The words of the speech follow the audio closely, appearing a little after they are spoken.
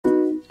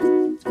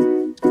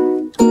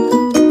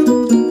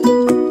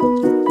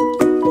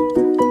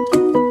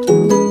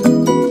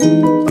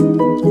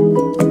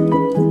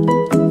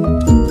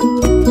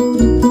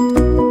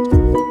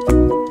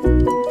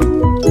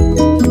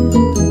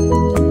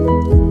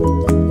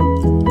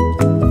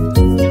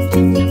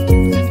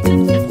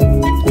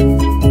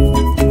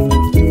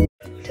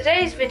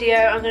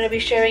I'm going to be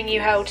showing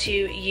you how to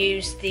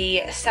use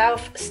the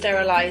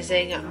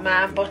self-sterilising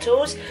man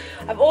bottles.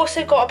 I've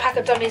also got a pack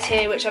of dummies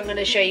here which I'm going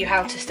to show you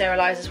how to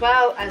sterilise as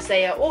well, as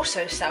they are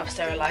also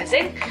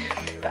self-sterilising.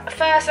 But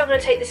first I'm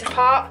going to take this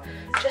apart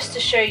just to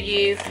show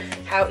you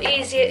how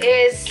easy it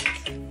is.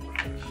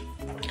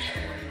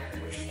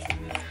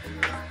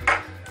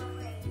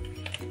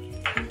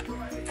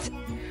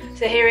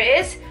 So here it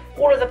is,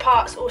 all of the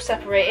parts all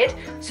separated.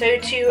 So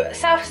to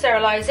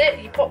self-sterilise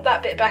it, you pop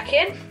that bit back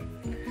in.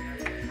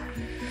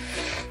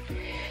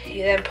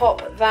 You then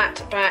pop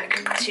that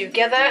back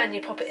together and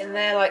you pop it in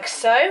there like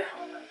so.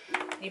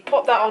 You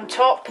pop that on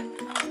top,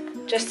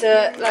 just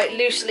like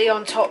loosely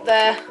on top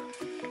there.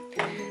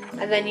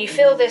 And then you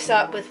fill this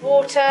up with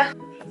water.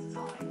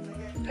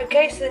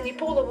 Okay, so then you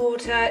pour the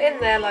water in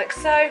there like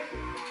so.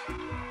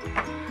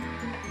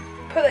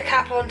 Put the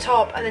cap on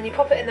top and then you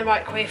pop it in the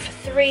microwave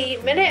for 3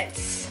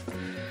 minutes.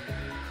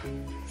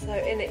 So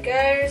in it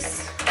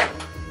goes.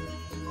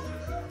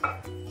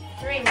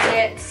 3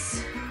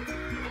 minutes.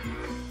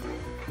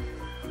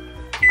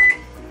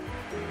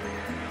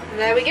 And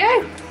there we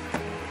go.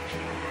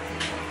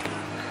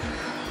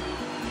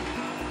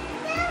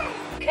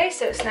 Okay,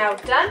 so it's now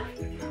done.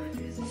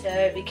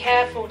 So be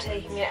careful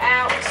taking it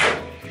out.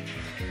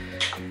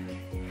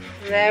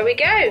 There we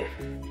go.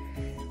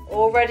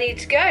 All ready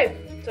to go.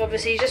 So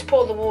obviously you just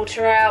pour the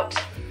water out.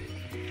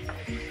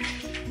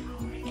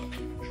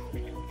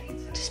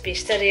 Just be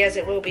steady as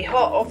it will be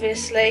hot,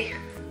 obviously.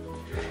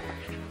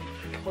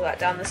 Pour that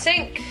down the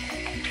sink.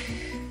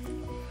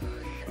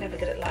 Never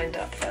get it lined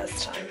up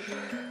first time.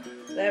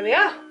 There we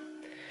are.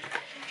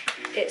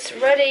 It's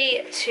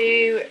ready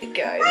to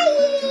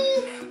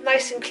go.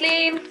 Nice and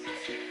clean,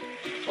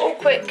 all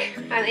quick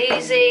and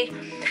easy.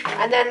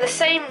 And then the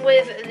same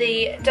with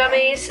the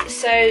dummies.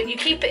 So you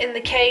keep it in the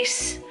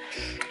case.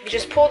 You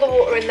just pour the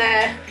water in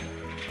there,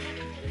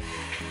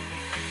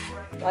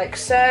 like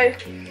so.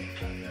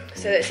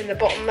 So it's in the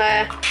bottom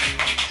there.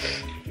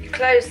 You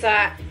close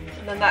that,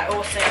 and then that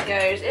also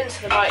goes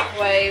into the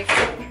microwave.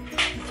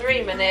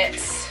 3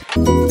 minutes.